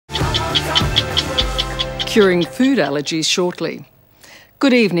Curing food allergies shortly.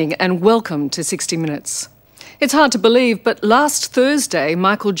 Good evening and welcome to 60 Minutes. It's hard to believe, but last Thursday,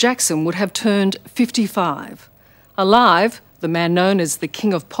 Michael Jackson would have turned 55. Alive, the man known as the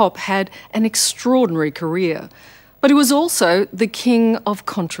King of Pop had an extraordinary career, but he was also the King of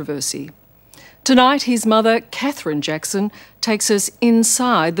Controversy. Tonight, his mother, Katherine Jackson, takes us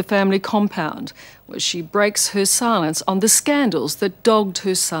inside the family compound, where she breaks her silence on the scandals that dogged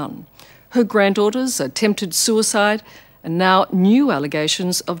her son, her granddaughter's attempted suicide, and now new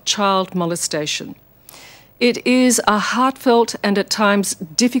allegations of child molestation. It is a heartfelt and at times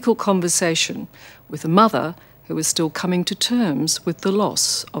difficult conversation with a mother who is still coming to terms with the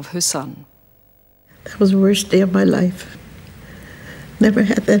loss of her son. That was the worst day of my life. Never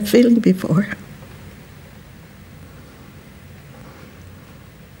had that feeling before.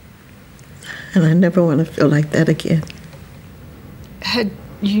 And I never want to feel like that again. Had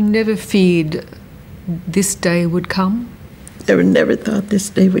you never feared this day would come? Never thought this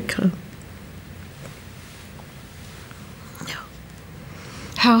day would come. No.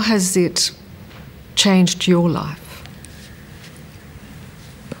 How has it changed your life?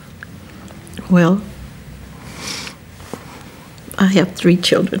 Well, I have 3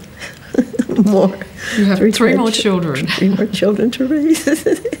 children. More. You have 3 more children. 3 more children to raise.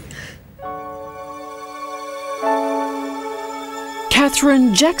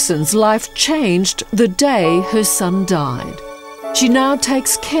 Katherine Jackson's life changed the day her son died. She now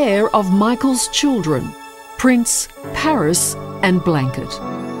takes care of Michael's children, Prince, Paris and Blanket.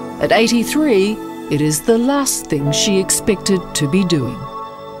 At 83, it is the last thing she expected to be doing.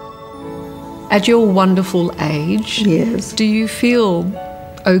 At your wonderful age, yes. Do you feel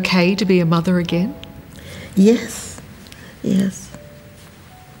okay to be a mother again? Yes, yes.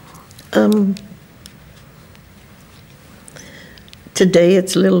 Today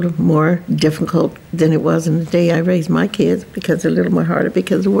it's a little more difficult than it was in the day I raised my kids, because it's a little more harder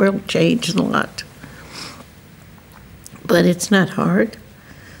because the world changed a lot. But it's not hard,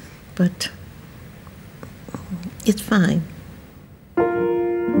 but it's fine.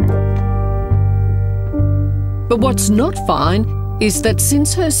 But what's not fine is that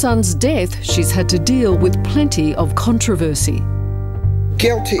since her son's death, she's had to deal with plenty of controversy.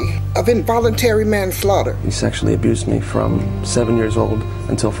 Guilty of involuntary manslaughter. He sexually abused me from 7 years old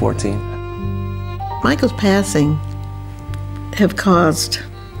until 14. Michael's passing have caused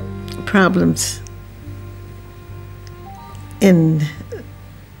problems in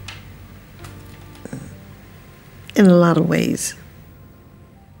a lot of ways.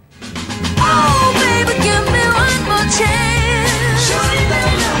 Oh, baby, give me one more chance.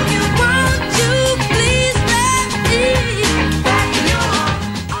 Won't you please let me back in your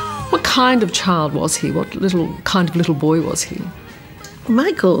arms? What kind of child was he? What kind of little boy was he?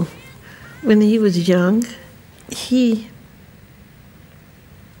 Michael, when he was young, he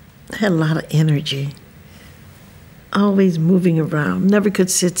had a lot of energy, always moving around, never could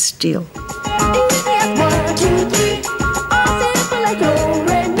sit still.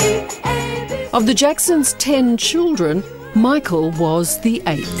 Of the Jacksons' 10 children, Michael was the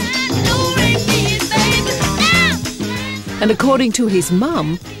 8th. And according to his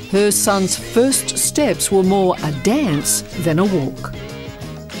mum, her son's first steps were more a dance than a walk.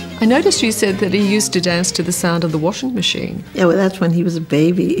 I noticed you said that he used to dance to the sound of the washing machine. Yeah, well, that's when he was a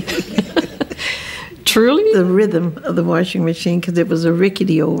baby. Truly? The rhythm of the washing machine, because it was a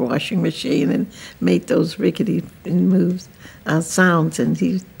rickety old washing machine and made those rickety moves, sounds, and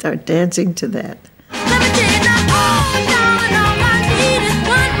he started dancing to that.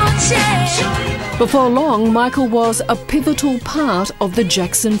 Before long, Michael was a pivotal part of the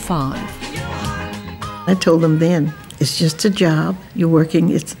Jackson 5. I told him then, it's just a job. You're working,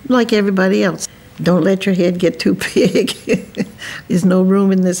 it's like everybody else. Don't let your head get too big. There's no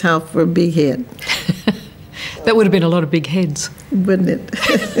room in this house for a big head. That would have been a lot of big heads. Wouldn't it?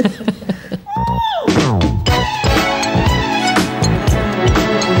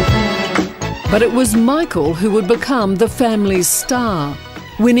 But it was Michael who would become the family's star,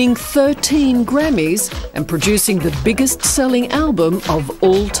 winning 13 Grammys and producing the biggest-selling album of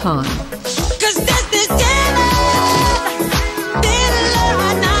all time.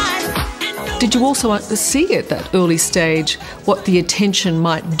 Did you also see at that early stage what the attention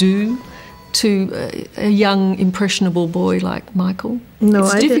might do to a young, impressionable boy like Michael? No,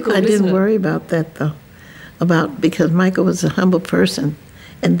 it's I difficult, didn't worry about that, though, because Michael was a humble person,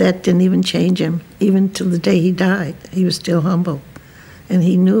 and that didn't even change him. Even till the day he died, he was still humble, and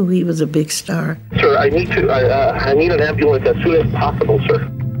he knew he was a big star. Sir, I need an ambulance as soon as possible, sir.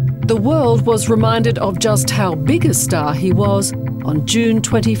 The world was reminded of just how big a star he was on June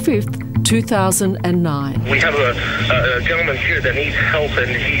 25th, 2009. We have a gentleman here that needs help and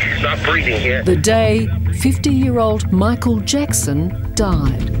he's not breathing yet. The day 50-year-old Michael Jackson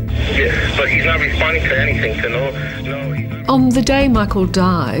died. Yeah, but he's not responding to anything, so no, he's not. On the day Michael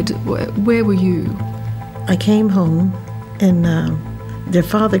died, where were you? I came home, and their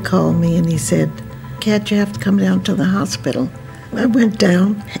father called me, and he said, "Kat, you have to come down to the hospital." I went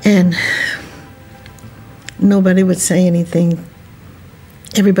down, and nobody would say anything.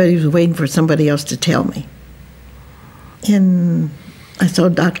 Everybody was waiting for somebody else to tell me. And I saw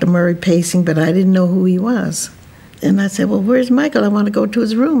Dr. Murray pacing, but I didn't know who he was. And I said, "Well, where's Michael? I want to go to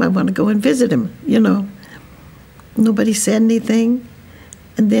his room. I want to go and visit him," you know. Nobody said anything.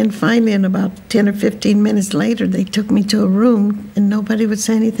 And then finally, in about 10 or 15 minutes later, they took me to a room, and nobody would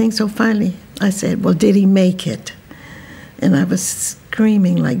say anything. So finally, I said, "Well, did he make it?" And I was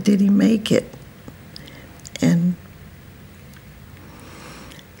screaming, like, "Did he make it?" And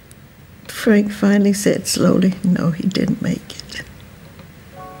Frank finally said slowly, "No, he didn't make it."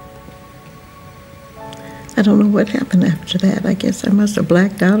 I don't know what happened after that. I guess I must have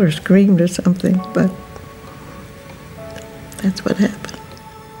blacked out or screamed or something, but that's what happened.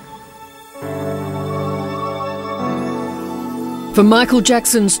 For Michael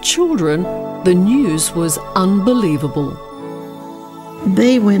Jackson's children, the news was unbelievable.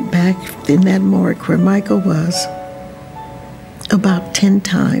 They went back in that morgue where Michael was about 10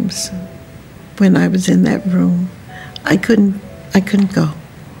 times when I was in that room. I couldn't go.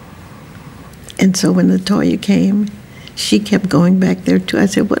 And so when Latoya came, she kept going back there too. I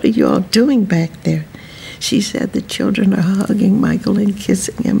said, "What are you all doing back there?" She said, "The children are hugging Michael and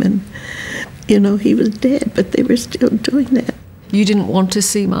kissing him, and, you know, he was dead, but they were still doing that." You didn't want to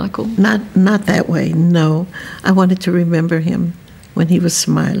see Michael? Not that way, no. I wanted to remember him when he was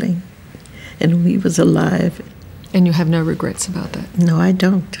smiling and when he was alive. And you have no regrets about that? No, I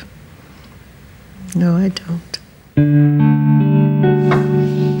don't. No, I don't.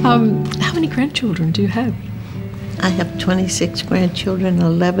 How many grandchildren do you have? I have 26 grandchildren,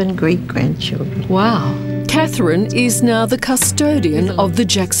 11 great-grandchildren. Wow. Katherine is now the custodian of the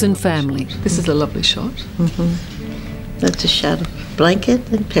Jackson family. This is a lovely shot. That's a shot of Blanket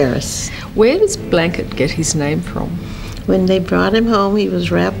in Paris. Where does Blanket get his name from? When they brought him home, he was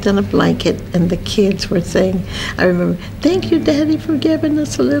wrapped in a blanket, and the kids were saying, I remember, "Thank you, Daddy, for giving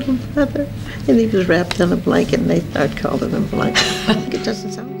us a little brother." And he was wrapped in a blanket, and they started calling him Blanket. It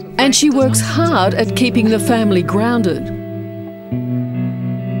doesn't sound so. And she works hard at keeping the family grounded.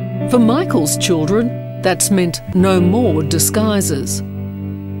 For Michael's children, that's meant no more disguises.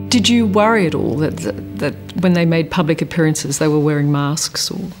 Did you worry at all that when they made public appearances they were wearing masks?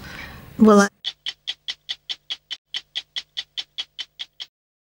 Or Well,